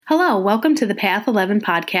Hello, welcome to the Path 11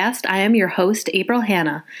 podcast. I am your host, April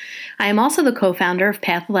Hanna. I am also the co-founder of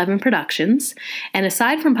Path 11 Productions, and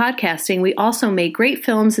aside from podcasting, we also make great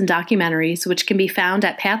films and documentaries, which can be found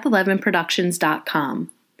at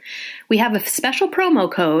path11productions.com. We have a special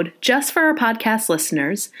promo code just for our podcast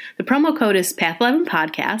listeners. The promo code is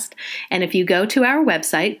Path11Podcast, and if you go to our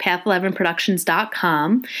website,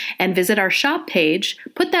 path11productions.com, and visit our shop page,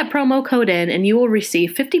 put that promo code in, and you will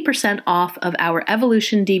receive 50% off of our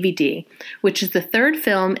Evolution DVD, which is the third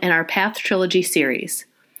film in our Path Trilogy series.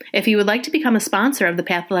 If you would like to become a sponsor of the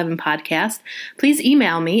Path 11 podcast, please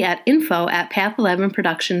email me at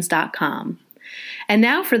info@path11productions.com. And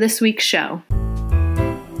now for this week's show.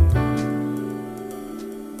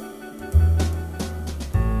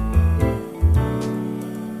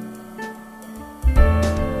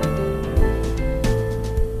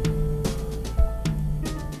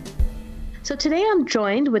 So today I'm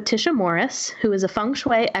joined with Tisha Morris, who is a feng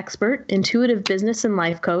shui expert, intuitive business and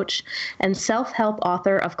life coach, and self-help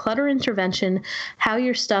author of Clutter Intervention, How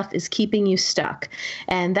Your Stuff is Keeping You Stuck.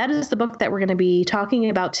 And that is the book that we're going to be talking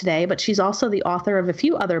about today, but she's also the author of a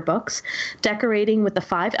few other books, Decorating with the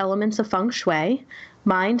 5 Elements of Feng Shui,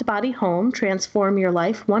 Mind, Body, Home, Transform Your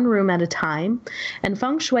Life One Room at a Time, and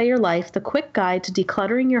Feng Shui Your Life, the Quick Guide to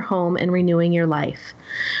Decluttering Your Home and Renewing Your Life.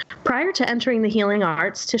 Prior to entering the healing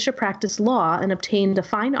arts, Tisha practiced law and obtained a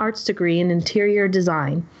fine arts degree in interior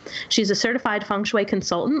design. She's a certified Feng Shui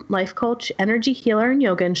consultant, life coach, energy healer, and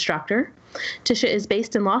yoga instructor. Tisha is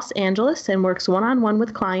based in Los Angeles and works one-on-one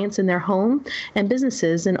with clients in their home and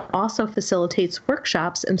businesses, and also facilitates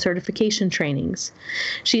workshops and certification trainings.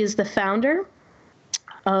 She is the founder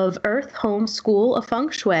of Earth Home School of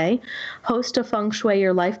Feng Shui, host of Feng Shui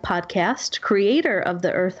Your Life podcast, creator of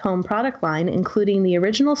the Earth Home product line, including the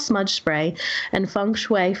original smudge spray and Feng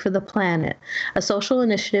Shui for the Planet, a social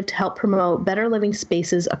initiative to help promote better living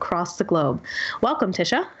spaces across the globe. Welcome,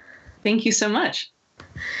 Tisha. Thank you so much.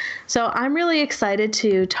 So I'm really excited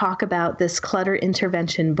to talk about this Clutter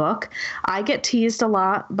Intervention book. I get teased a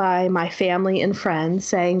lot by my family and friends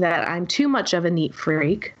saying that I'm too much of a neat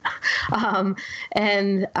freak. I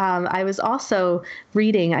was also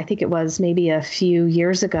reading, I think it was maybe a few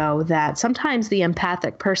years ago, that sometimes the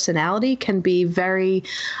empathic personality can be very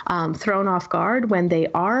thrown off guard when they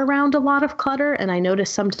are around a lot of clutter. And I notice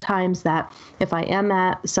sometimes that if I am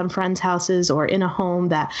at some friends' houses or in a home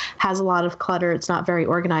that has a lot of clutter, it's not very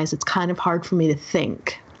organized, it's kind of hard for me to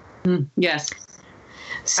think. Yes.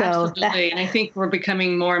 So absolutely. And I think we're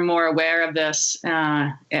becoming more and more aware of this,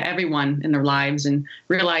 everyone in their lives, and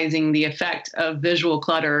realizing the effect of visual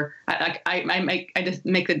clutter. I just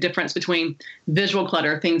make the difference between visual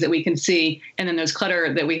clutter, things that we can see, and then those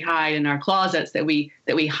clutter that we hide in our closets that we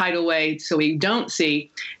hide away so we don't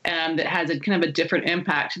see, that has a kind of a different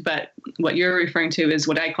impact. But what you're referring to is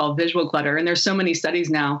what I call visual clutter. And there's so many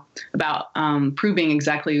studies now about proving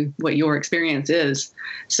exactly what your experience is.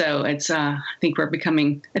 So it's I think we're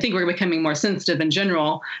becoming more sensitive in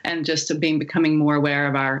general, and just becoming more aware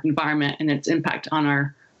of our environment and its impact on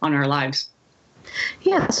our lives.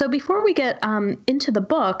 Yeah. So before we get into the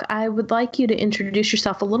book, I would like you to introduce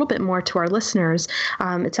yourself a little bit more to our listeners.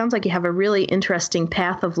 It sounds like you have a really interesting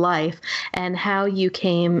path of life and how you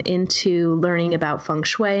came into learning about Feng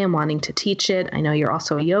Shui and wanting to teach it. I know you're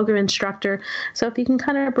also a yoga instructor. So if you can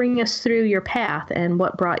kind of bring us through your path and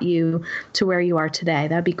what brought you to where you are today,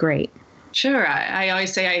 that'd be great. Sure. I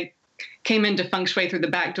always say I came into Feng Shui through the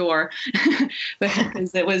back door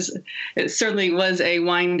because it certainly was a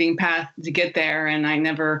winding path to get there. And I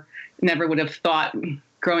never would have thought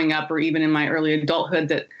growing up or even in my early adulthood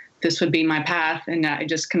that this would be my path. And I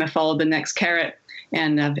just kind of followed the next carrot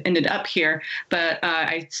and I've ended up here. But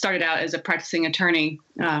I started out as a practicing attorney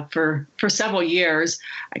for several years.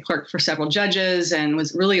 I clerked for several judges and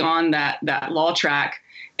was really on that law track.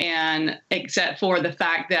 And except for the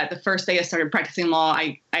fact that the first day I started practicing law,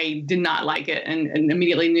 I did not like it and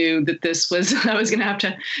immediately knew that I was going to have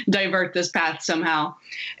to divert this path somehow.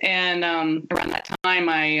 And around that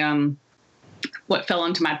time, what fell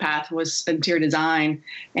into my path was interior design.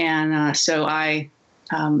 And so I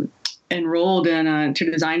enrolled in an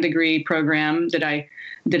interior design degree program that I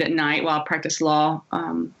did at night while I practiced law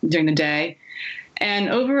during the day. And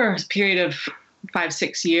over a period of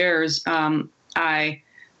 5-6 years, I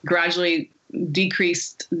gradually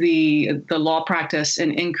decreased the law practice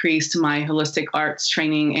and increased my holistic arts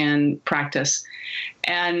training and practice.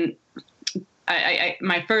 And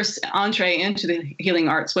my first entree into the healing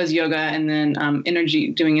arts was yoga, and then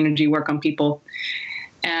doing energy work on people.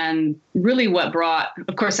 And really what brought,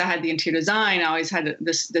 of course, I had the interior design. I always had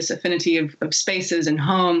this affinity of spaces and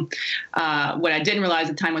home. What I didn't realize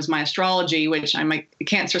at the time was my astrology, which I'm a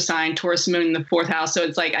Cancer sign, Taurus moon in the 4th house. So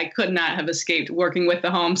it's like I could not have escaped working with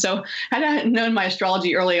the home. So had I known my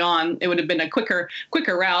astrology early on, it would have been a quicker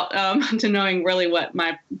route to knowing really what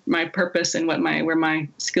my purpose and where my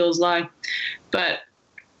skills lie. But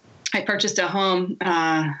I purchased a home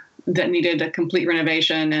that needed a complete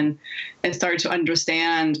renovation and started to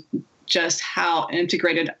understand just how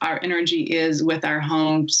integrated our energy is with our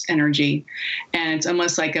home's energy. And it's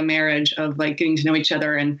almost like a marriage of like getting to know each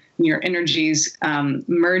other and your energies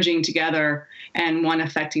merging together and one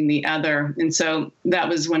affecting the other. And so that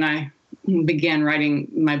was when I began writing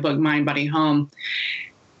my book, Mind, Body, Home.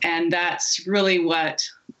 And that's really what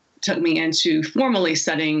took me into formally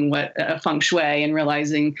studying feng shui and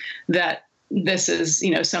realizing that this is,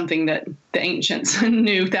 something that the ancients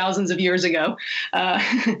knew thousands of years ago,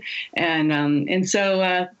 and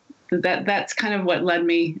so that's kind of what led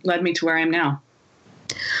me to where I am now.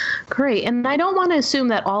 Great. And I don't want to assume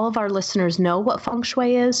that all of our listeners know what feng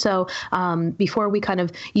shui is. So before we kind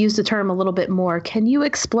of use the term a little bit more, can you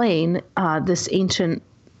explain this ancient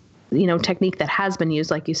technique that has been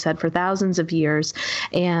used, like you said, for thousands of years,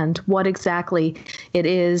 and what exactly it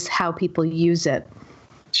is, how people use it?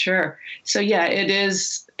 Sure. So yeah, it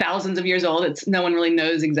is thousands of years old. No one really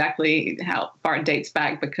knows exactly how far it dates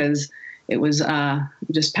back because it was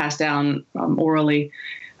just passed down orally,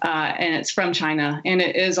 and it's from China. And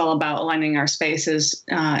it is all about aligning our spaces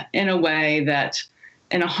in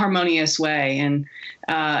a harmonious way, and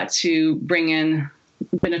to bring in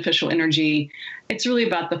beneficial energy. It's really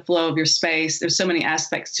about the flow of your space. There's so many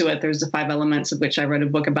aspects to it. There's the 5 elements, of which I wrote a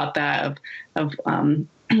book about that, of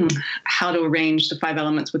how to arrange the 5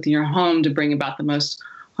 elements within your home to bring about the most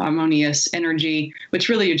harmonious energy, which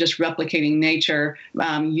really you're just replicating nature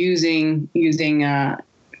using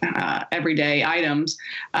everyday items.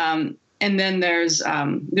 And then there's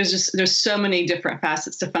so many different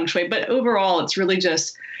facets to feng shui, but overall it's really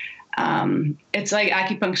just it's like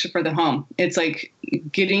acupuncture for the home. It's like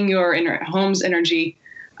getting your home's energy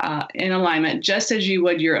in alignment, just as you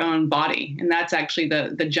would your own body. And that's actually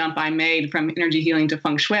the jump I made from energy healing to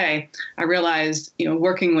feng shui. I realized,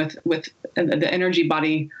 working with the energy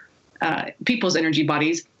body, people's energy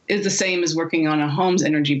bodies is the same as working on a home's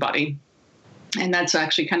energy body. And that's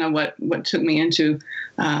actually kind of what took me into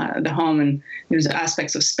the home. And there's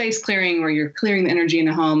aspects of space clearing where you're clearing the energy in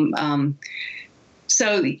the home.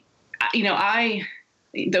 So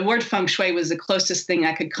the word feng shui was the closest thing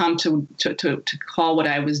I could come to call what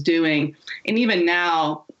I was doing. And even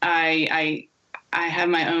now, I have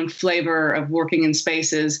my own flavor of working in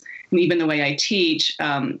spaces, and even the way I teach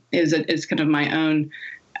is kind of my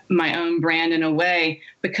own brand in a way,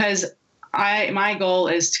 because my goal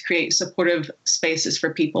is to create supportive spaces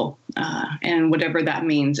for people, and whatever that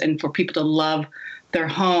means, and for people to love their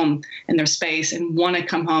home and their space and want to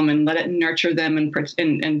come home and let it nurture them and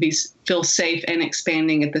feel safe and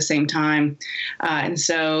expanding at the same time. And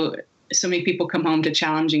so many people come home to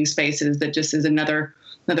challenging spaces that just is another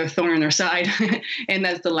thorn in their side. And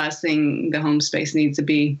that's the last thing the home space needs to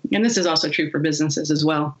be. And this is also true for businesses as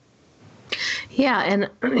well. Yeah. And,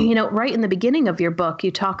 right in the beginning of your book,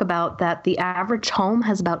 you talk about that the average home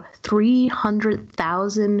has about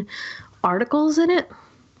 300,000 articles in it.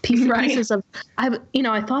 Pieces of, I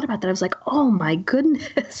thought about that. I was like, oh my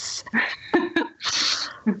goodness.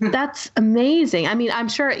 That's amazing. I mean, I'm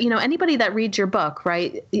sure, anybody that reads your book,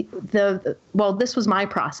 right? This was my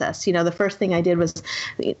process. The first thing I did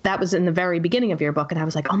that was in the very beginning of your book. And I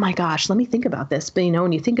was like, oh my gosh, let me think about this. But,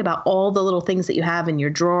 when you think about all the little things that you have in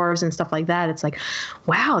your drawers and stuff like that, it's like,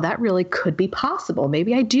 wow, that really could be possible.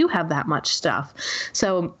 Maybe I do have that much stuff.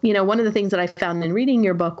 So, one of the things that I found in reading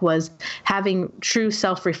your book was having true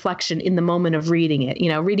self-reflection in the moment of reading it,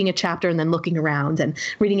 reading a chapter and then looking around, and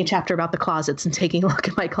reading a chapter about the closets and taking a look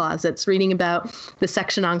at my closets, reading about the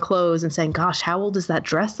section on clothes and saying, gosh, how old is that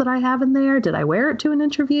dress that I have in there? Did I wear it to an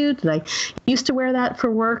interview? Did I used to wear that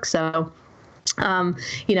for work? So,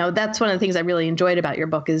 that's one of the things I really enjoyed about your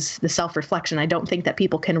book is the self-reflection. I don't think that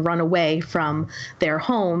people can run away from their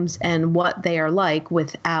homes and what they are like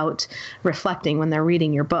without reflecting when they're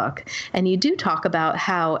reading your book. And you do talk about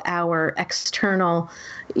how our external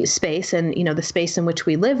space and, the space in which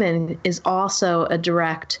we live in is also a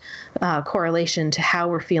direct correlation to how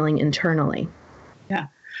we're feeling internally. Yeah.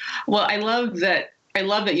 Well, I love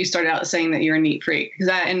that you started out saying that you're a neat freak, because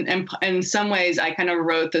in some ways I kind of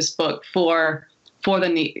wrote this book for the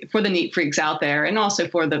neat freaks out there, and also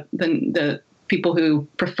for the people who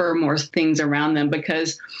prefer more things around them,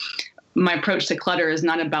 because my approach to clutter is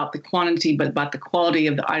not about the quantity, but about the quality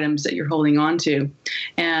of the items that you're holding on to.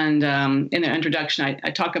 And in the introduction,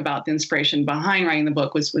 I talk about the inspiration behind writing the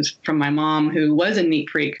book was from my mom, who was a neat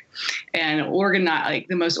freak and organized, like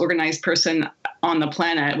the most organized person on the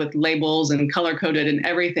planet, with labels and color coded and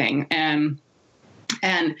everything. And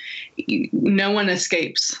no one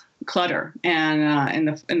escapes clutter,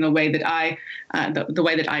 and in the way that the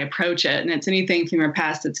way that I approach it, and it's anything from your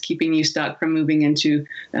past that's keeping you stuck from moving into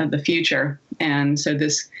the future. And so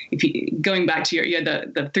if you going back to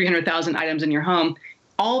the 300,000 items in your home,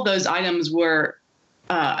 all those items were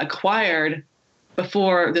acquired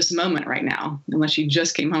before this moment right now, unless you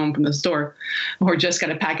just came home from the store or just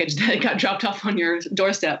got a package that got dropped off on your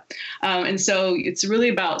doorstep. And so it's really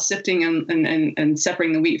about sifting and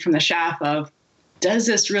separating the wheat from the chaff of, does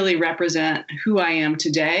this really represent who I am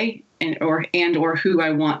today or who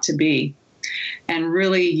I want to be? And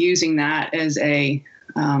really using that as a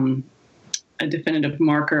definitive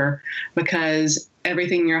marker, because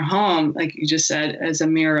everything in your home, like you just said, is a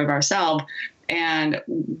mirror of ourselves. And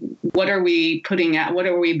what are we putting out? What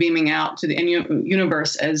are we beaming out to the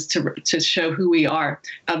universe as to show who we are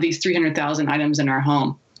of these 300,000 items in our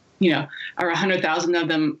home? Are 100,000 of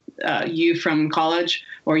them you from college,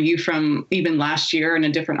 or you from even last year in a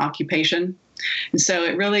different occupation? And so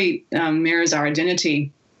it really mirrors our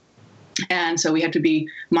identity. And so we have to be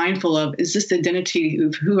mindful of, is this the identity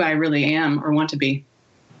of who I really am or want to be?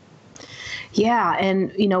 Yeah.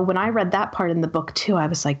 And, when I read that part in the book too, I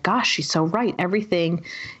was like, gosh, she's so right. Everything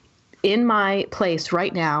in my place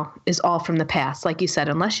right now is all from the past. Like you said,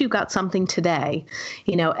 unless you got something today,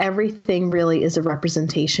 everything really is a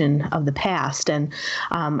representation of the past. And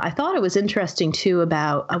I thought it was interesting too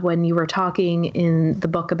about when you were talking in the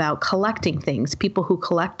book about collecting things, people who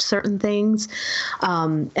collect certain things.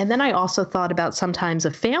 And then I also thought about sometimes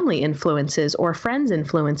of family influences or friends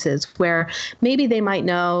influences, where maybe they might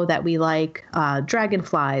know that we like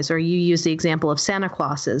dragonflies, or you use the example of Santa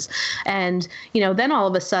Clauses. And, then all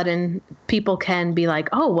of a sudden, people can be like,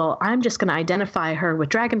 oh, well, I'm just going to identify her with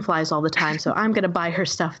dragonflies all the time, so I'm going to buy her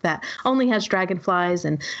stuff that only has dragonflies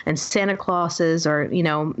and Santa Clauses, or,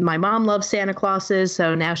 my mom loves Santa Clauses,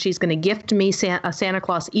 so now she's going to gift me a Santa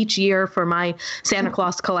Claus each year for my Santa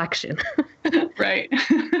Claus collection. Right.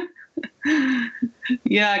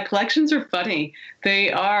 Yeah, collections are funny.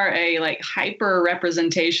 They are a hyper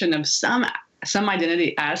representation of some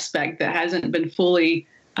identity aspect that hasn't been fully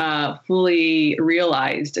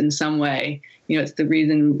realized in some way. It's the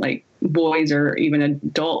reason boys or even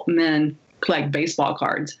adult men collect baseball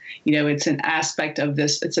cards. It's an aspect of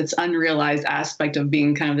this. It's unrealized aspect of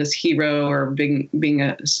being kind of this hero or being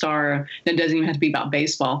a star. It doesn't even have to be about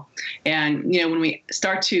baseball. And when we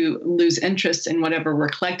start to lose interest in whatever we're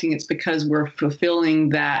collecting, it's because we're fulfilling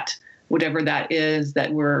that, whatever that is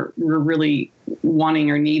that we're really wanting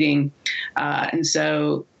or needing. And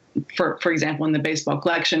so, for example, in the baseball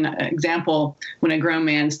collection example, when a grown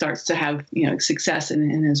man starts to have success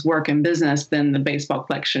in his work and business, then the baseball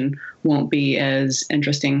collection won't be as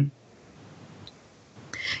interesting.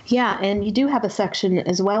 Yeah, and you do have a section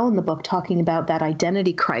as well in the book talking about that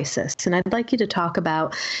identity crisis. And I'd like you to talk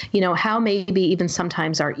about, how maybe even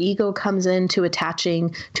sometimes our ego comes into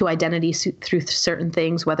attaching to identity through certain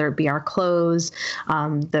things, whether it be our clothes,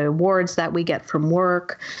 the awards that we get from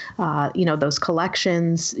work, those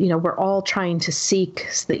collections. We're all trying to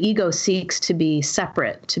the ego seeks to be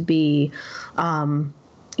separate, to be,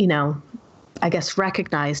 I guess,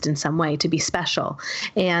 recognized in some way, to be special.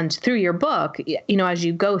 And through your book, as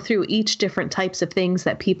you go through each different types of things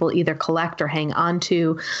that people either collect or hang on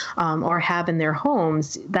to or have in their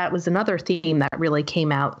homes, that was another theme that really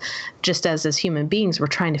came out. Just as human beings, we're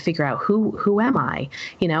trying to figure out who am I?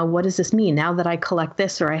 What does this mean? Now that I collect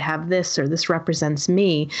this, or I have this, or this represents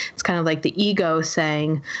me, it's kind of like the ego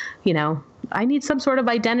saying, I need some sort of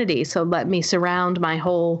identity, so let me surround my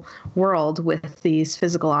whole world with these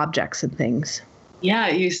physical objects and things. Yeah,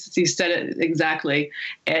 you said it exactly.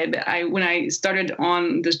 And when I started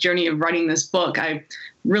on this journey of writing this book, I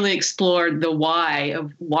really explored the why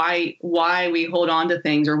of why we hold on to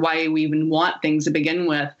things, or why we even want things to begin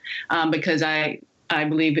with, because I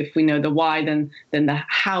believe if we know the why, then the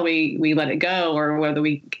how we let it go, or whether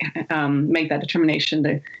we make that determination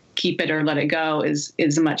to keep it or let it go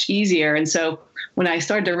is much easier. And so when I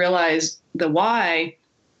started to realize the why,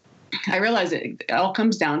 I realized it all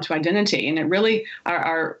comes down to identity. And it really,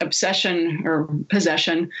 our obsession or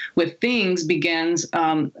possession with things begins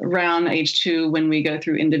around age 2, when we go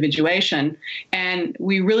through individuation. And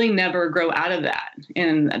we really never grow out of that,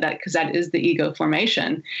 and because that is the ego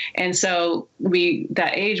formation. And so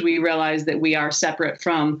that age, we realize that we are separate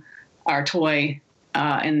from our toy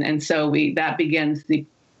And so that begins the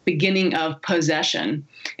beginning of possession.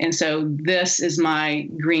 And so this is my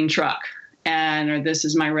green truck, or this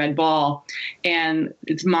is my red ball, and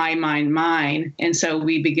it's my, mine. And so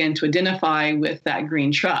we begin to identify with that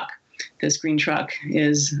green truck. This green truck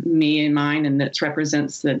is me and mine, and it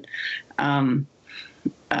represents that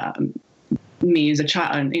me as a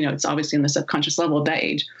child. It's obviously in the subconscious level at that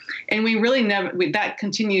age. And we really that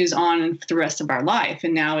continues on for the rest of our life.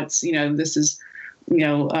 And now it's, this is,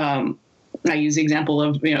 I use the example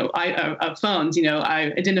of, of phones.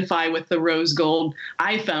 I identify with the rose gold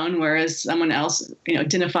iPhone, whereas someone else,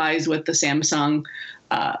 identifies with the Samsung,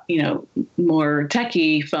 more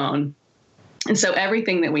techie phone. And so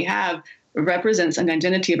everything that we have represents an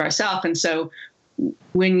identity of ourselves. And so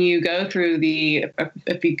when you go through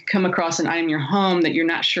if you come across an item in your home that you're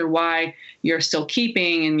not sure why you're still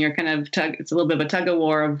keeping, and you're kind of it's a little bit of a tug of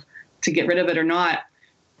war to get rid of it or not,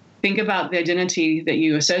 think about the identity that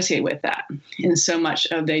you associate with that. And so much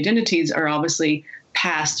of the identities are obviously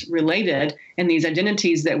past related, and these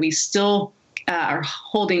identities that we still are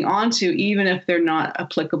holding on to, even if they're not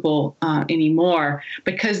applicable anymore,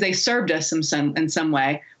 because they served us in some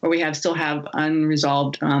way, or we still have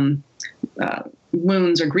unresolved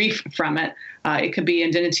wounds or grief from it. It could be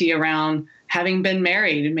identity around having been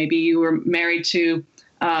married, and maybe you were married to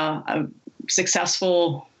a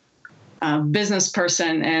successful business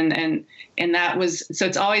person, and that was, so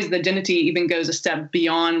it's always the identity even goes a step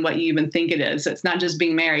beyond what you even think it is. So it's not just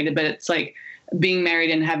being married, but it's like being married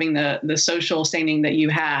and having the social standing that you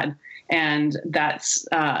had, and that's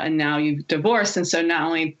and now you've divorced, and so not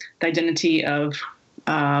only the identity of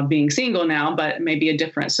being single now, but maybe a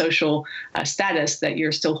different social status that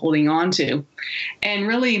you're still holding on to, and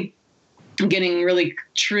really getting really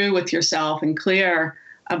true with yourself and clear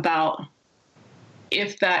about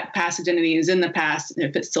if that past identity is in the past,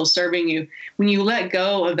 if it's still serving you. When you let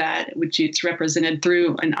go of that, which it's represented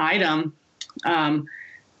through an item,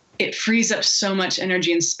 it frees up so much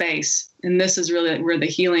energy and space. And this is really where the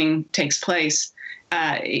healing takes place.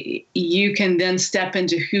 You can then step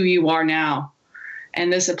into who you are now.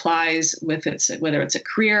 And this applies whether it's a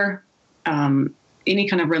career, any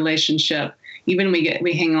kind of relationship. Even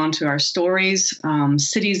we hang on to our stories,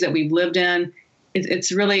 cities that we've lived in.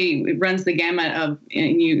 It runs the gamut of,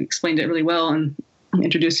 and you explained it really well in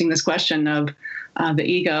introducing this question of the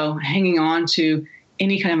ego hanging on to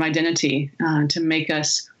any kind of identity to make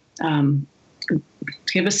us,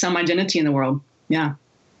 give us some identity in the world. Yeah.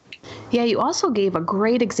 Yeah, you also gave a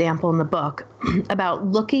great example in the book about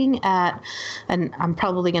looking at, and I'm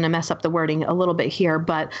probably going to mess up the wording a little bit here,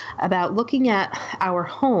 but about looking at our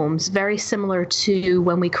homes very similar to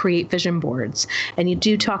when we create vision boards. And you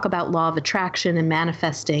do talk about law of attraction and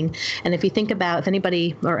manifesting. And if you think about, if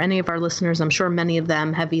anybody or any of our listeners, I'm sure many of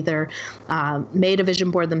them have either made a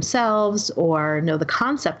vision board themselves or know the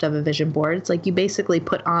concept of a vision board. It's like you basically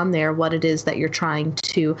put on there what it is that you're trying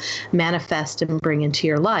to manifest and bring into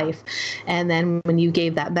your life. And then when you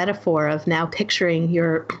gave that metaphor of now picturing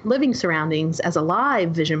your living surroundings as a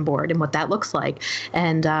live vision board and what that looks like,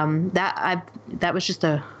 and that was just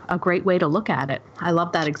a great way to look at it. I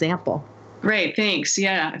love that example. Great, thanks.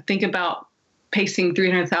 Yeah, think about pasting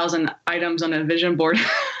 300,000 items on a vision board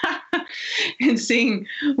and seeing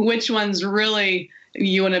which ones really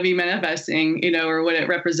you want to be manifesting, or what it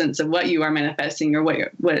represents of what you are manifesting, or what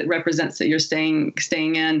it represents that you're staying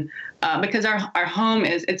in. Because our home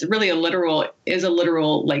it's really a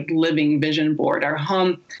literal like living vision board. Our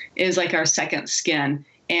home is like our second skin,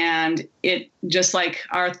 and it just like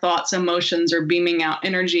our thoughts, emotions are beaming out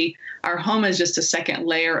energy. Our home is just a second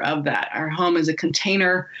layer of that. Our home is a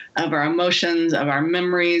container of our emotions, of our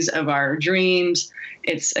memories, of our dreams.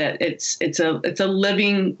 It's a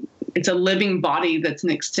living body that's an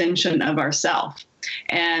extension of ourself.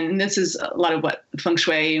 And this is a lot of what Feng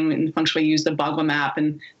Shui, and Feng Shui use the Bagua map,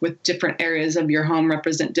 and with different areas of your home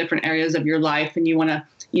represent different areas of your life. And you want to,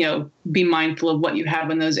 be mindful of what you have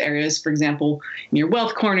in those areas. For example, in your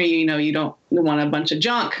wealth corner, you don't want a bunch of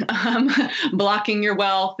junk blocking your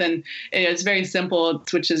wealth. And it's very simple,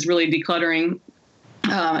 which is really decluttering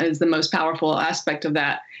is the most powerful aspect of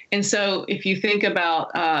that. And so if you think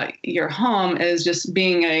about your home as just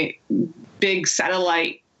being a big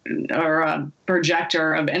satellite or a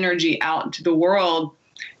projector of energy out to the world,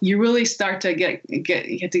 you really start to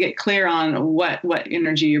get clear on what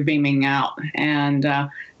energy you're beaming out. And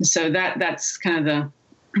so that's kind of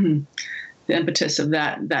the impetus of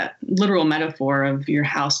that literal metaphor of your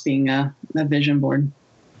house being a vision board.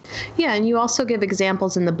 Yeah, and you also give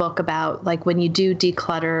examples in the book about like when you do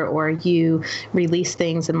declutter or you release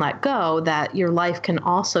things and let go, that your life can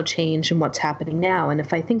also change in what's happening now. And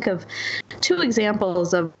if I think of two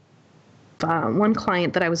examples of one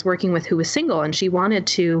client that I was working with who was single, and she wanted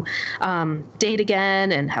to date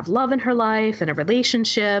again and have love in her life and a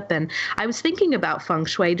relationship. And I was thinking about feng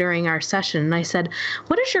shui during our session, and I said,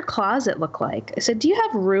 what does your closet look like? I said, do you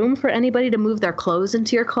have room for anybody to move their clothes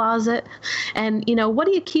into your closet? And, what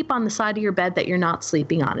do you keep on the side of your bed that you're not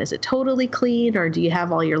sleeping on? Is it totally clean, or do you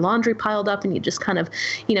have all your laundry piled up and you just kind of,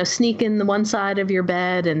 sneak in the one side of your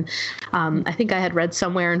bed? And I think I had read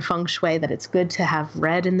somewhere in feng shui that it's good to have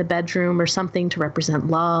red in the bedroom or something to represent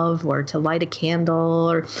love, or to light a candle,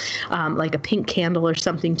 or like a pink candle or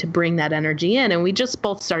something to bring that energy in. And we just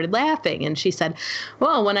both started laughing. And she said,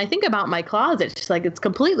 well, when I think about my closet, she's like, it's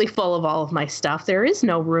completely full of all of my stuff. There is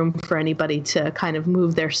no room for anybody to kind of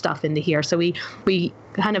move their stuff into here. So we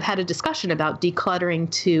kind of had a discussion about decluttering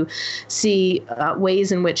to see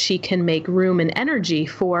ways in which she can make room and energy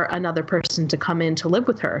for another person to come in to live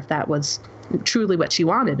with her, if that was truly what she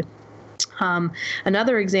wanted.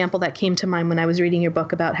 Another example that came to mind when I was reading your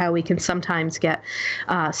book about how we can sometimes get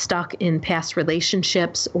stuck in past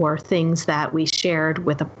relationships or things that we shared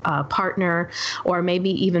with a partner, or maybe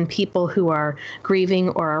even people who are grieving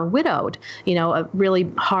or are widowed. A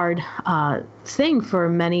really hard thing for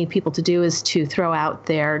many people to do is to throw out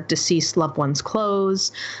their deceased loved one's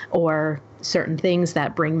clothes or certain things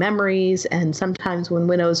that bring memories. And sometimes when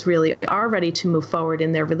widows really are ready to move forward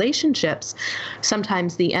in their relationships,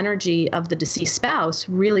 sometimes the energy of the deceased spouse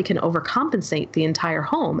really can overcompensate the entire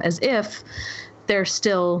home. As if they're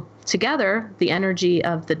still together, the energy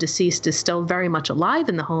of the deceased is still very much alive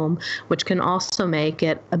in the home, which can also make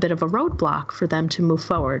it a bit of a roadblock for them to move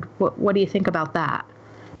forward. What do you think about that?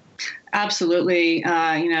 Absolutely.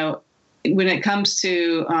 When it comes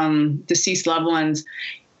to deceased loved ones,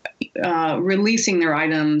 releasing their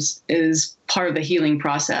items is part of the healing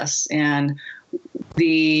process, and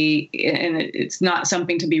it's not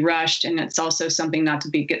something to be rushed, and it's also something not to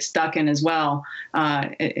get stuck in as well.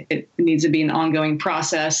 It needs to be an ongoing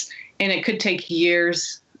process, and it could take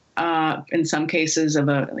years in some cases of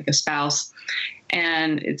a spouse.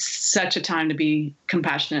 And it's such a time to be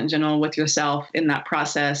compassionate in general with yourself in that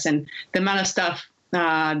process. And the amount of stuff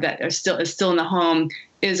that is still in the home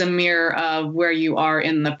is a mirror of where you are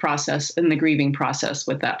in the process, in the grieving process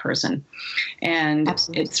with that person. And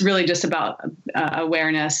Absolutely. It's really just about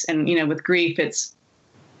awareness. And, with grief, like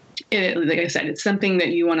I said, it's something that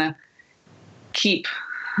you want to keep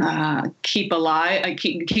alive,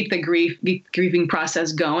 keep the grieving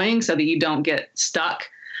process going so that you don't get stuck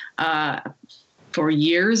for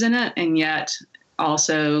years in it, and yet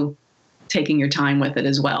also taking your time with it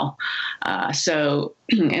as well.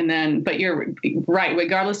 But you're right,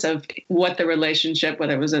 regardless of what the relationship,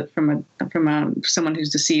 whether it was from someone who's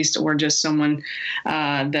deceased or just someone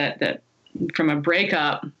that from a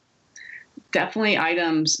breakup, definitely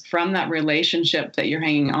items from that relationship that you're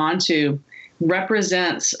hanging on to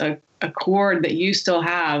represents a cord that you still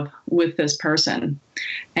have with this person.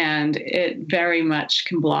 And it very much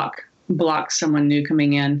can block someone new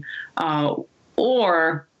coming in,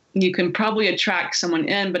 or you can probably attract someone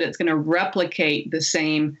in, but it's going to replicate the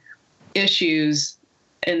same issues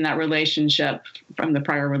in that relationship from the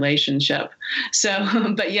prior relationship.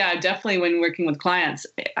 So, but yeah, definitely when working with clients,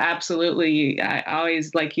 absolutely. I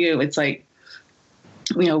always, like you, it's like,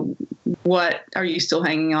 what are you still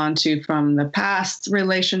hanging on to from the past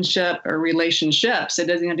relationship or relationships? It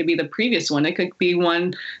doesn't have to be the previous one. It could be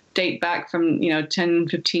one date back from, 10,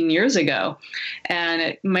 15 years ago. And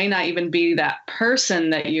it may not even be that person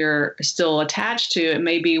that you're still attached to. It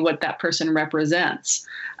may be what that person represents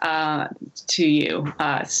to you.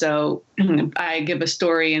 So I give a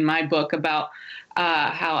story in my book about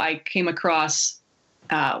how I came across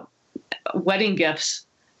wedding gifts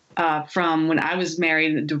from when I was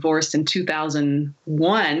married and divorced in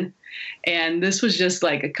 2001. And this was just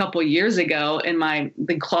like a couple years ago in my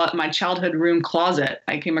childhood room closet.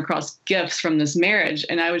 I came across gifts from this marriage,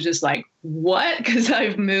 and I was just like, what? Because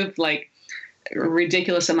I've moved like a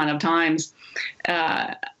ridiculous amount of times.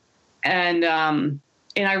 And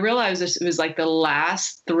I realized it was like the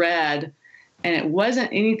last thread, and it wasn't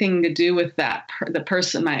anything to do with the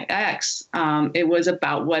person, my ex. It was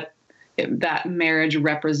about what that marriage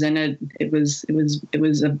represented. It was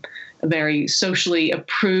a very socially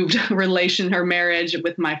approved relation, her marriage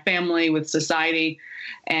with my family, with society.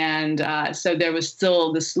 And so there was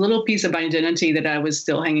still this little piece of identity that I was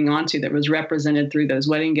still hanging on to that was represented through those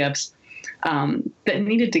wedding gifts that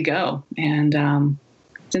needed to go. And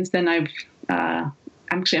since then, I've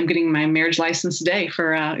I'm getting my marriage license today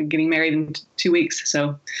for getting married in 2 weeks.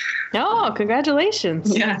 So. Oh,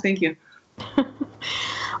 congratulations. Yeah, thank you.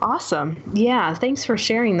 Awesome. Yeah. Thanks for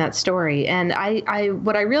sharing that story. And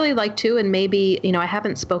what I really like too, and maybe, I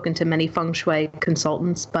haven't spoken to many feng shui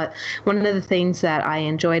consultants, but one of the things that I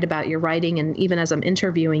enjoyed about your writing, and even as I'm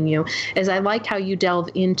interviewing you, is I like how you delve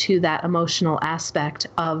into that emotional aspect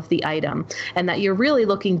of the item, and that you're really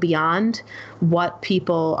looking beyond what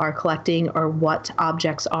people are collecting or what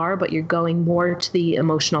objects are, but you're going more to the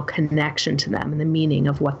emotional connection to them and the meaning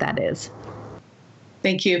of what that is.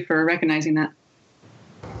 Thank you for recognizing that.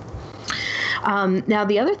 Now,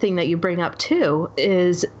 the other thing that you bring up, too,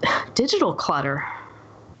 is digital clutter.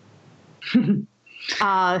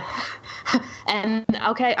 And,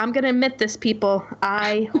 okay, I'm going to admit this, people.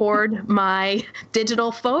 I hoard my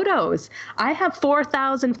digital photos. I have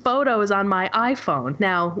 4,000 photos on my iPhone.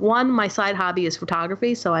 Now, my side hobby is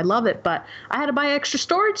photography, so I love it, but I had to buy extra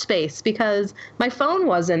storage space because my phone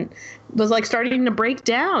was like starting to break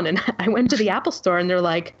down. And I went to the Apple store and they're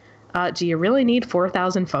like, do you really need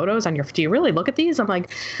 4,000 photos do you really look at these? I'm like,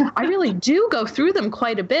 I really do go through them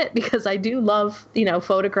quite a bit because I do love,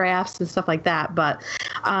 photographs and stuff like that. But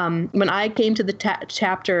when I came to the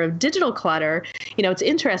chapter of digital clutter, it's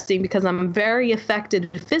interesting because I'm very affected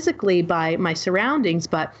physically by my surroundings,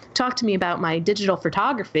 but talk to me about my digital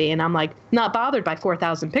photography. And I'm like, not bothered by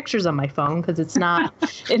 4,000 pictures on my phone because it's not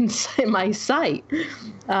in my sight.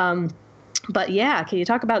 But yeah, can you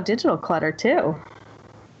talk about digital clutter too?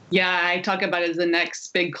 Yeah, I talk about it as the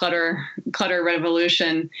next big clutter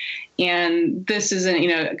revolution, and this isn't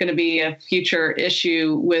going to be a future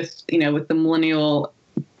issue with with the millennial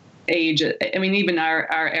age. I mean, even our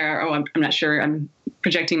era. Oh, I'm not sure. I'm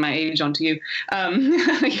projecting my age onto you.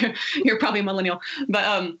 You're probably a millennial,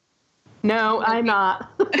 but no, I'm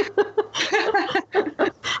not.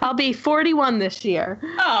 I'll be 41 this year.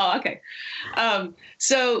 Oh, okay.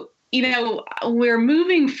 So we're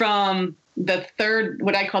moving from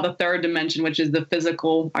what I call the third dimension, which is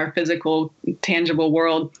our physical, tangible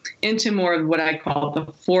world, into more of what I call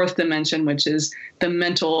the fourth dimension, which is the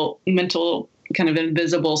mental kind of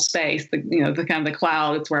invisible space, the kind of the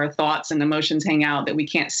cloud. It's where our thoughts and emotions hang out that we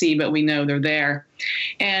can't see, but we know they're there.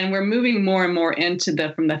 And we're moving more and more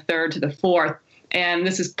from the third to the fourth. And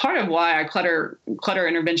this is part of why our clutter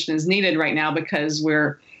intervention is needed right now, because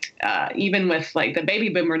we're, even with like the baby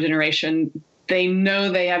boomer generation, they know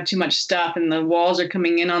they have too much stuff and the walls are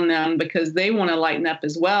coming in on them because they want to lighten up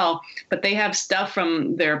as well. But they have stuff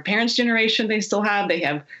from their parents' generation they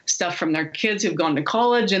have stuff from their kids who've gone to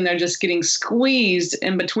college, and they're just getting squeezed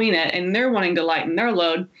in between it, and they're wanting to lighten their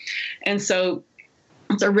load. And so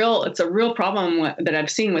it's a real problem that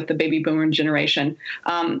I've seen with the baby boomer generation.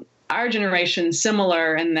 Our generation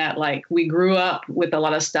similar in that, like, we grew up with a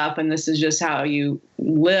lot of stuff and this is just how you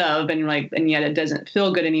live, and yet it doesn't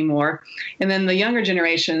feel good anymore. And then the younger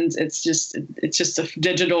generations, it's just a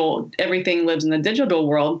digital, everything lives in the digital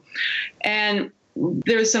world. And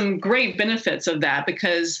there's some great benefits of that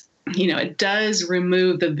because it does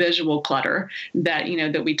remove the visual clutter that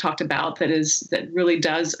we talked about, that really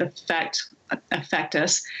does affect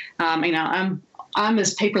us. I'm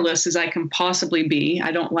as paperless as I can possibly be.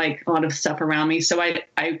 I don't like a lot of stuff around me. So I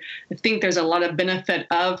think there's a lot of benefit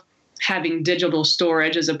of having digital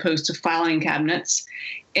storage as opposed to filing cabinets.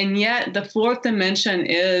 And yet the fourth dimension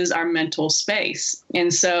is our mental space.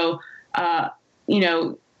 And so, as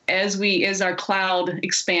our cloud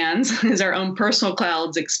expands, as our own personal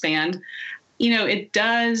clouds expand, it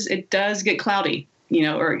does get cloudy,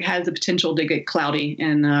 or it has the potential to get cloudy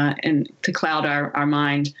and to cloud our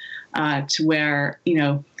mind. To where,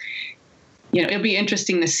 it'll be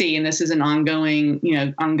interesting to see. And this is an ongoing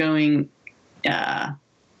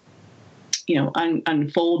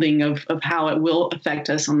unfolding of how it will affect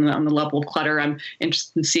us on the level of clutter. I'm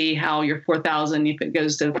interested to see how your 4,000, if it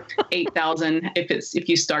goes to 8,000, if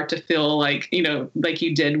you start to feel like, like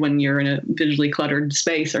you did when you're in a visually cluttered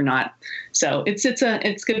space or not. So it's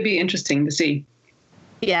going to be interesting to see.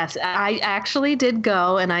 Yes, I actually did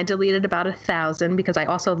go and I deleted about 1,000 because I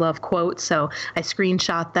also love quotes. So I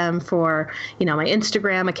screenshot them for, my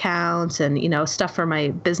Instagram accounts and, stuff for my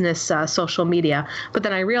business social media. But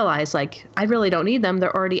then I realized, like, I really don't need them.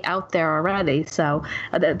 They're already out there already. So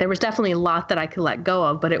there was definitely a lot that I could let go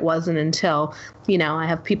of. But it wasn't until, I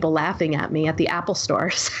have people laughing at me at the Apple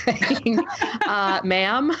store saying,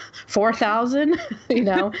 ma'am, 4,000,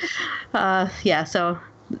 yeah, so.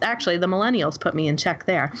 Actually, the millennials put me in check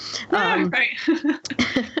there. Right.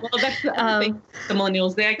 Well, that's the thing. The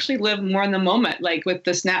millennials, they actually live more in the moment, like with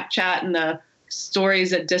the Snapchat and the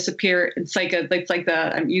stories that disappear.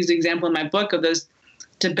 I use the example in my book of those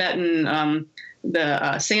Tibetan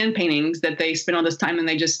the sand paintings that they spend all this time and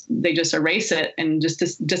they just erase it and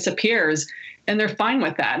just disappears, and they're fine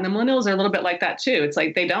with that. And the millennials are a little bit like that too. It's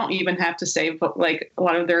like they don't even have to save like a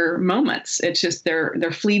lot of their moments. It's just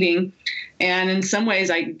they're fleeting, and in some ways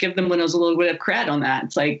I give the millennials a little bit of credit on that.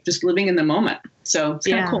 It's like just living in the moment. So it's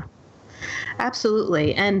kind of cool.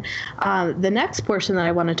 Absolutely. And the next portion that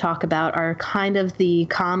I want to talk about are kind of the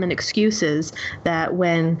common excuses that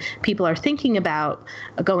when people are thinking about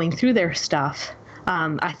going through their stuff,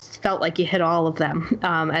 I felt like you hit all of them,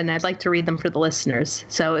 and I'd like to read them for the listeners.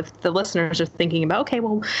 So if the listeners are thinking about, okay,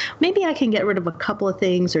 well, maybe I can get rid of a couple of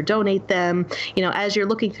things or donate them, as you're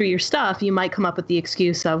looking through your stuff, you might come up with the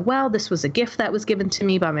excuse of, well, this was a gift that was given to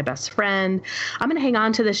me by my best friend. I'm going to hang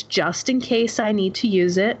on to this just in case I need to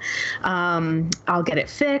use it. I'll get it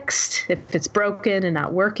fixed if it's broken and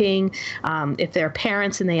not working. If they're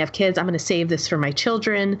parents and they have kids, I'm going to save this for my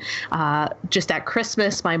children. Just at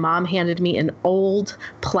Christmas, my mom handed me an old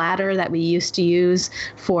platter that we used to use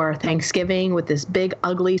for Thanksgiving with this big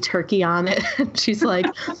ugly turkey on it. She's like,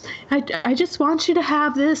 I just want you to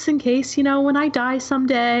have this in case, when I die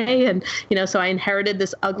someday. And, so I inherited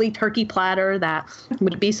this ugly turkey platter that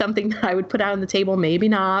would be something that I would put out on the table. Maybe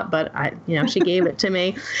not, but she gave it to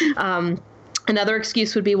me. Another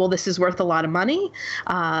excuse would be, well, this is worth a lot of money.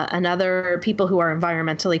 Another people who are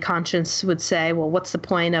environmentally conscious would say, well, what's the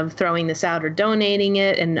point of throwing this out or donating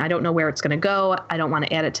it? And I don't know where it's going to go. I don't want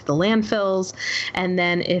to add it to the landfills. And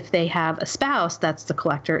then if they have a spouse that's the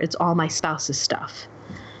collector, it's all my spouse's stuff.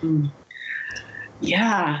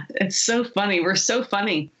 Yeah, it's so funny. We're so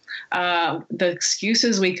funny. The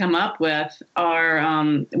excuses we come up with are,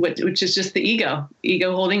 which is just the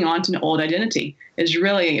ego holding on to an old identity is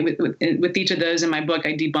really, with each of those in my book,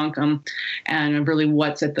 I debunk them and really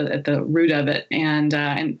what's at the root of it. And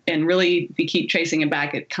really, if you keep tracing it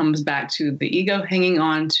back, it comes back to the ego hanging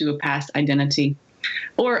on to a past identity.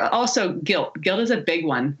 Or also guilt. Guilt is a big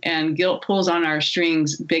one, and guilt pulls on our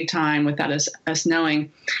strings big time without us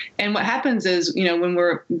knowing. And what happens is, when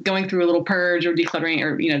we're going through a little purge or decluttering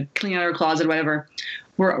or, cleaning out our closet or whatever,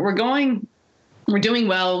 we're doing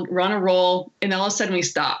well, we're on a roll, and all of a sudden we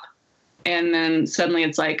stop. And then suddenly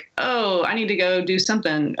it's like, oh, I need to go do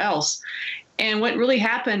something else. And what really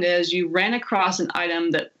happened is you ran across an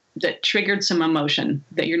item that triggered some emotion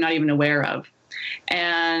that you're not even aware of.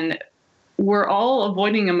 And we're all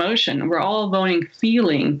avoiding emotion. We're all avoiding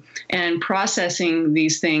feeling and processing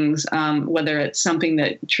these things, whether it's something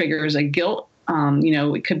that triggers a guilt.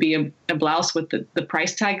 It could be a blouse with the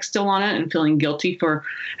price tag still on it and feeling guilty for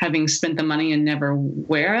having spent the money and never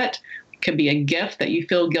wear it. It could be a gift that you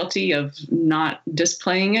feel guilty of not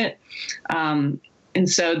displaying it. And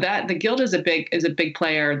so that the guilt is a big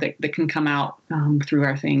player that can come out through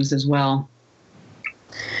our things as well.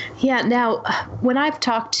 Yeah. Now, when I've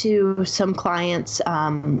talked to some clients,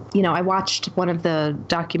 I watched one of the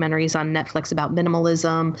documentaries on Netflix about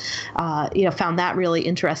minimalism, found that really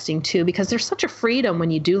interesting too, because there's such a freedom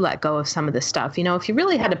when you do let go of some of this stuff. If you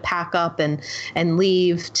really had to pack up and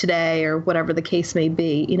leave today or whatever the case may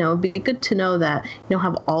be, it'd be good to know that you don't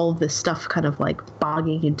have all of this stuff kind of like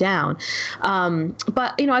bogging you down.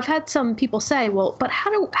 But, I've had some people say, well, but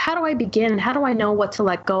how do I begin? How do I know what to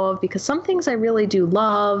let go of? Because some things I really do love.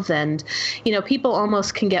 And, people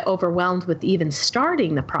almost can get overwhelmed with even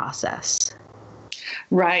starting the process.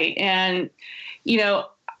 Right. And,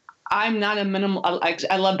 I'm not a minimal.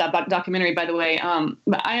 I love that documentary, by the way.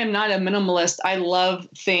 But I am not a minimalist. I love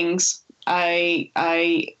things. I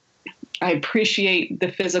appreciate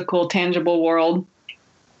the physical, tangible world.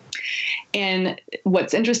 And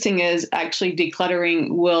what's interesting is actually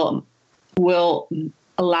decluttering will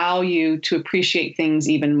allow you to appreciate things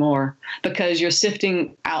even more, because you're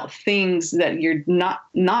sifting out things that you're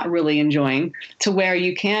not really enjoying to where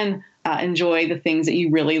you can enjoy the things that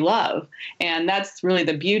you really love. And that's really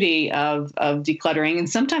the beauty of decluttering. And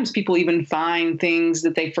sometimes people even find things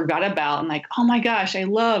that they forgot about and like, oh my gosh, I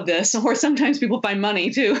love this. Or sometimes people find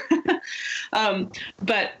money too.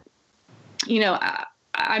 But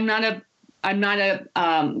I'm not a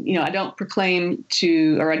I don't proclaim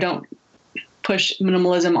to, or I don't push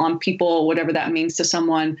minimalism on people, whatever that means to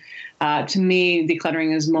someone. To me,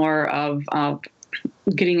 decluttering is more of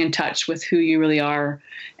getting in touch with who you really are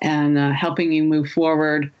and helping you move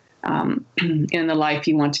forward in the life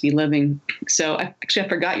you want to be living. So I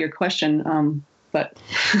forgot your question, but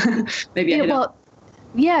maybe I hit it.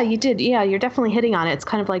 Yeah, you did. Yeah, you're definitely hitting on it. It's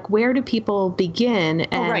kind of like, where do people begin?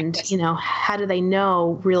 And, right. How do they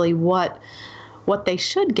know really what they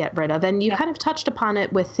should get rid of? And you kind of touched upon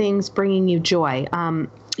it with things bringing you joy.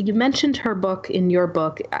 You mentioned her book in your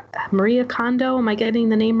book, Marie Kondo. Am I getting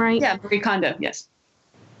the name right? Yeah, Marie Kondo. Yes.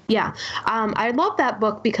 Yeah. I love that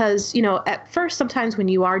book because, at first, sometimes when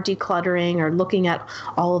you are decluttering or looking at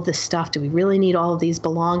all of this stuff, do we really need all of these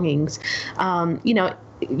belongings?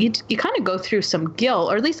 You kind of go through some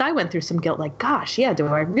guilt, or at least I went through some guilt, like, gosh, yeah, do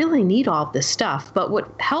I really need all of this stuff? But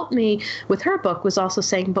what helped me with her book was also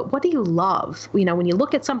saying, but what do you love? When you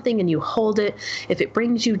look at something and you hold it, if it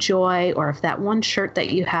brings you joy, or if that one shirt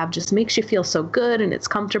that you have just makes you feel so good and it's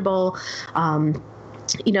comfortable,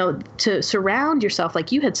 to surround yourself,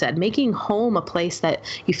 like you had said, making home a place that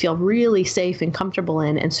you feel really safe and comfortable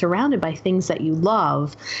in and surrounded by things that you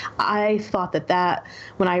love. I thought that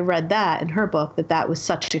when I read that in her book, that was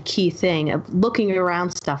such a key thing of looking around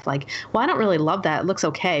stuff like, well, I don't really love that. It looks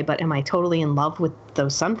okay, but am I totally in love with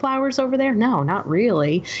those sunflowers over there? No, not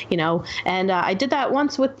really, and I did that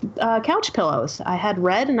once with couch pillows. I had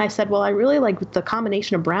red and I said, well, I really like the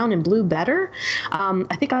combination of brown and blue better.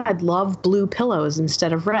 I think I'd love blue pillows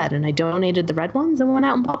instead of red, and I donated the red ones and went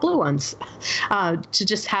out and bought blue ones to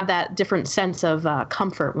just have that different sense of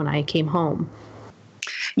comfort when I came home.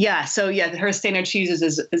 Yeah. So her standard chooses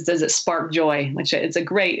is does it spark joy? Which it's a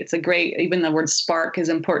great, even the word spark is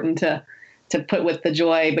important to put with the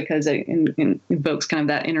joy, because it invokes kind of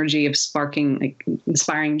that energy of sparking, like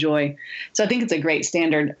inspiring joy. So I think it's a great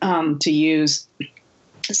standard to use.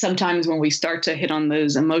 Sometimes when we start to hit on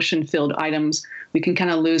those emotion-filled items, we can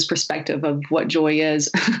kind of lose perspective of what joy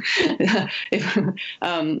is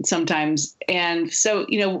sometimes. And so,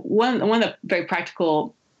 one of the very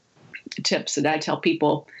practical tips that I tell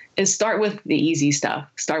people is start with the easy stuff.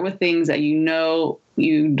 Start with things that you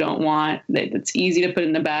don't want, that it's easy to put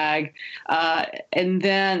in the bag. And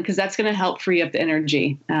then, because that's going to help free up the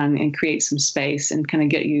energy and create some space and kind of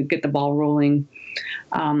get the ball rolling.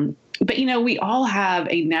 But, we all have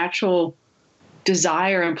a natural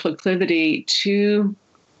desire and proclivity to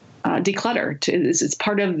declutter. It's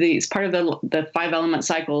part of the 5-element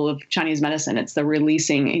cycle of Chinese medicine. It's the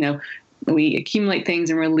releasing, we accumulate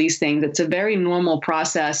things and release things. It's a very normal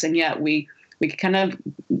process. And yet we kind of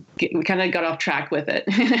got off track with it.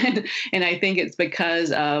 And I think it's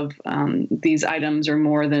because of these items are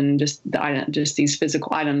more than just these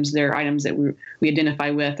physical items. They're items that we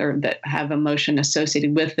identify with or that have emotion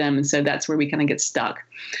associated with them. And so that's where we kind of get stuck.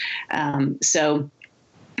 So,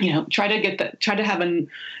 try to have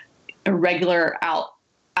a regular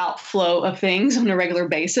outflow of things on a regular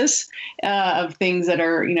basis, of things that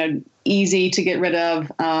are, easy to get rid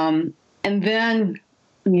of. And then,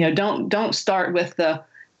 don't start with the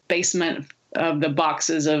basement of the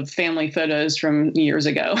boxes of family photos from years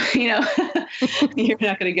ago. You're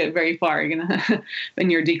not going to get very far. You're gonna in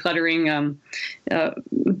your decluttering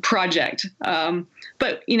project.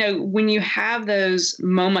 But when you have those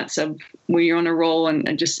moments of where you're on a roll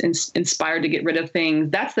and just inspired to get rid of things,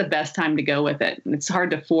 that's the best time to go with it. And it's hard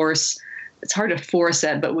to force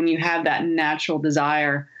it, but when you have that natural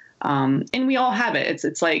desire, and we all have it.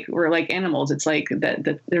 It's like we're like animals. It's like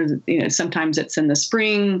that there's sometimes it's in the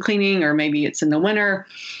spring cleaning, or maybe it's in the winter.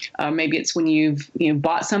 Maybe it's when you've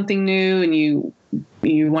bought something new and you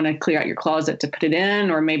want to clear out your closet to put it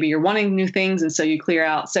in, or maybe you're wanting new things and so you clear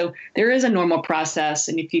out. So there is a normal process,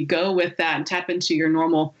 and if you go with that and tap into your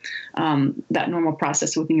normal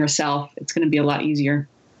process within yourself, it's going to be a lot easier.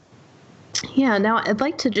 Yeah, now I'd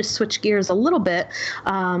like to just switch gears a little bit,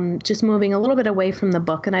 just moving a little bit away from the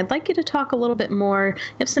book. And I'd like you to talk a little bit more.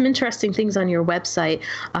 You have some interesting things on your website.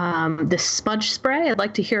 The smudge spray, I'd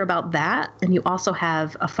like to hear about that. And you also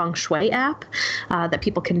have a feng shui app that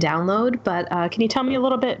people can download. But can you tell me a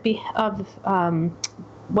little bit of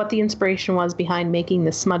what the inspiration was behind making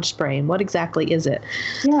the smudge spray, and what exactly is it?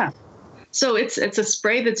 Yeah. So it's a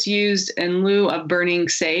spray that's used in lieu of burning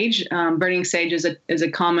sage. Burning sage is a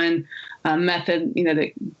common method,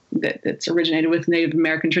 that's originated with Native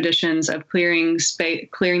American traditions of clearing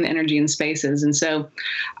the energy in spaces. And so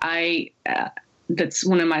that's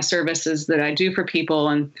one of my services that I do for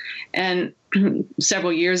people. And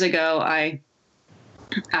several years ago, I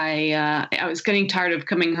was getting tired of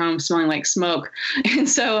coming home smelling like smoke. And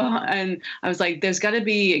I was like, there's got to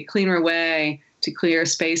be a cleaner way to clear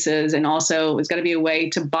spaces. And also there's got to be a way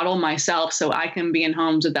to bottle myself so I can be in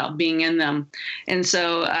homes without being in them. And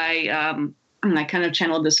so I kind of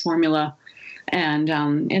channeled this formula,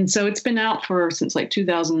 and so it's been out since like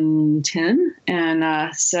 2010.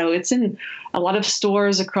 And so it's in a lot of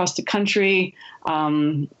stores across the country,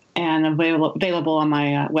 and available on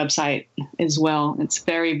my website as well. It's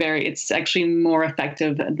it's actually more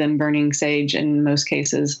effective than burning sage in most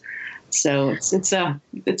cases. So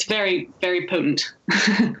it's very, very potent.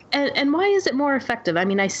 And why is it more effective? I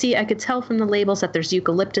mean, I could tell from the labels that there's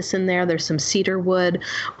eucalyptus in there. There's some cedar wood.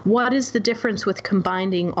 What is the difference with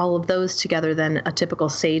combining all of those together than a typical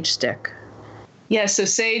sage stick? Yeah, so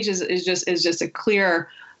sage is just a clear.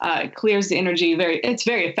 It clears the energy. It's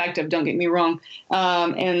very effective. Don't get me wrong.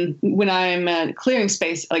 And when I'm clearing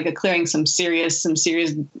space, like clearing some serious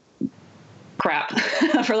crap,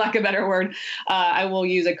 for lack of a better word, I will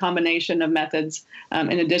use a combination of methods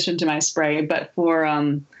in addition to my spray. But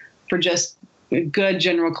for just good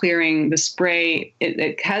general clearing, the spray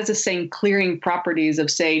it has the same clearing properties of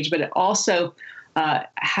sage, but it also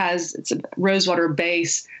it's a rosewater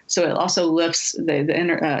base, so it also lifts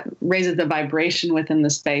raises the vibration within the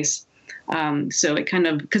space. So it kind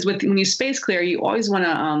of, because when you space clear, you always want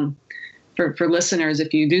to, for listeners,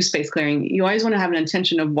 if you do space clearing, you always want to have an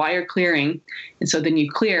intention of why you're clearing, and so then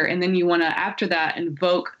you clear, and then you want to after that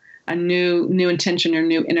invoke a new intention or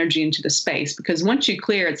new energy into the space, because once you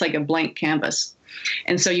clear, it's like a blank canvas,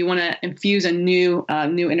 and so you want to infuse a new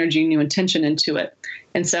energy, new intention into it.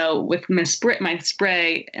 And so with my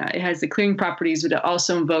spray, it has the clearing properties, but it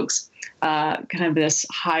also invokes kind of this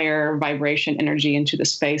higher vibration energy into the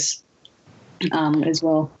space as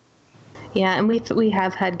well. Yeah, and we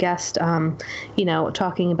have had guests,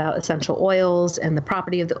 talking about essential oils and the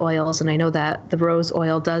property of the oils, and I know that the rose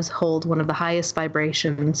oil does hold one of the highest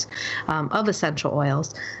vibrations of essential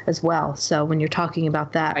oils as well. So when you're talking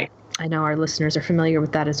about that, right. I know our listeners are familiar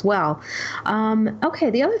with that as well. Okay,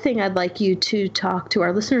 the other thing I'd like you to talk to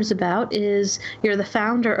our listeners about is you're the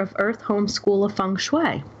founder of Earth Home School of Feng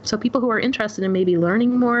Shui. So people who are interested in maybe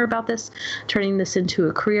learning more about this, turning this into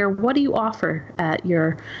a career, what do you offer at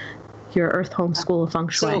your Earth Home School of Feng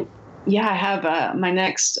Shui? So, yeah, I have my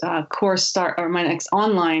next course my next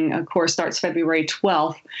online course starts February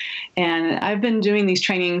 12th. And I've been doing these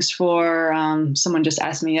trainings for, someone just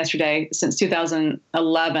asked me yesterday, since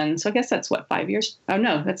 2011. So I guess that's 5 years? Oh,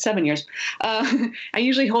 no, that's 7 years. I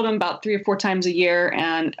usually hold them about 3 or 4 times a year,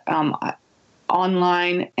 and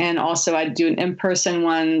online, and also I do an in-person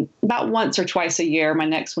one about once or twice a year. My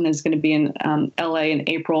next one is going to be in LA in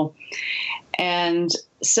April. And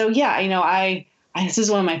so, yeah, this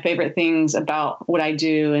is one of my favorite things about what I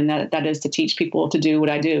do, and that is to teach people to do what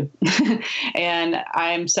I do. And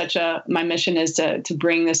my mission is to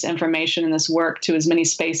bring this information and this work to as many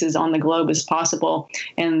spaces on the globe as possible.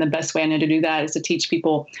 And the best way I know to do that is to teach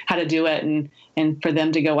people how to do it, and for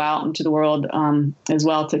them to go out into the world as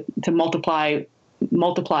well, to multiply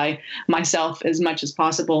myself as much as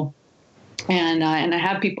possible. And I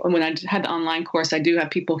have people, when I had the online course, I do have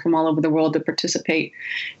people from all over the world that participate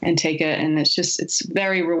and take it. And it's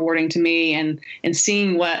very rewarding to me, and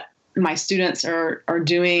seeing what my students are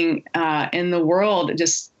doing in the world, it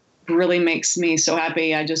just really makes me so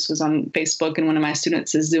happy. I just was on Facebook, and one of my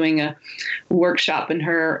students is doing a workshop in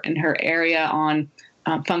her area on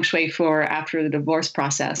feng shui for after the divorce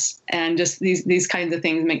process. And just these kinds of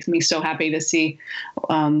things makes me so happy to see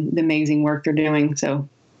the amazing work they're doing. So,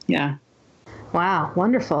 yeah. Wow,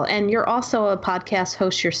 wonderful. And you're also a podcast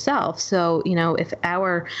host yourself. So, if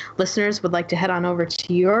our listeners would like to head on over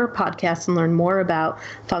to your podcast and learn more about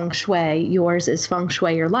feng shui, yours is Feng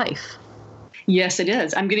Shui Your Life. Yes, it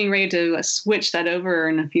is. I'm getting ready to switch that over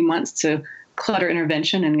in a few months to clutter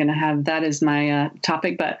intervention, and going to have that as my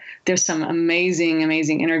topic. But there's some amazing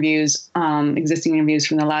interviews, existing interviews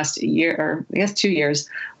from the last year, or I guess 2 years,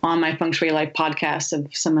 on my Feng Shui Life podcast of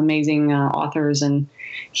some amazing authors and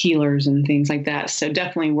healers and things like that. So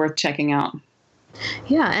definitely worth checking out.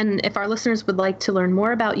 Yeah, and if our listeners would like to learn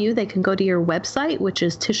more about you, they can go to your website, which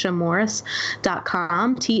is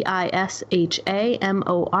tishamorris.com,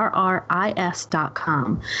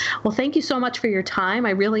 tishamorris.com. Well, thank you so much for your time. I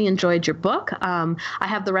really enjoyed your book. I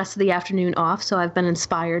have the rest of the afternoon off, so I've been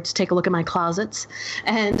inspired to take a look at my closets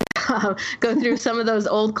and go through some of those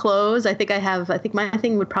old clothes. I think my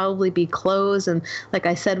thing would probably be clothes. And like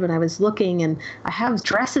I said, when I was looking, and I have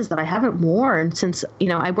dresses that I haven't worn since,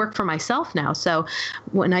 I work for myself now. So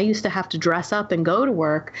when I used to have to dress up and go to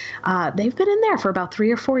work, they've been in there for about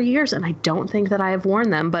 3 or 4 years, and I don't think that I have worn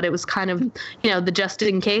them, but it was kind of, the just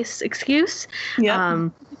in case excuse. Yeah.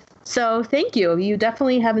 So thank you. You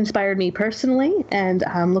definitely have inspired me personally, and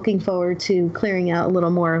I'm looking forward to clearing out a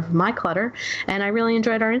little more of my clutter. And I really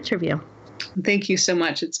enjoyed our interview. Thank you so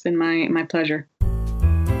much. It's been my pleasure.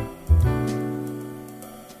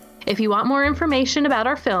 If you want more information about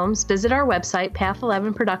our films, visit our website,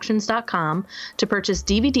 path11productions.com, to purchase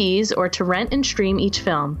DVDs or to rent and stream each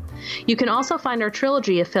film. You can also find our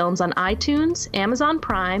trilogy of films on iTunes, Amazon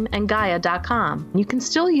Prime, and Gaia.com. You can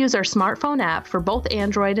still use our smartphone app for both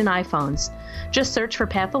Android and iPhones. Just search for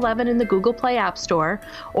Path 11 in the Google Play App Store,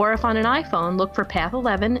 or if on an iPhone, look for Path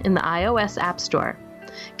 11 in the iOS App Store.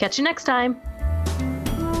 Catch you next time.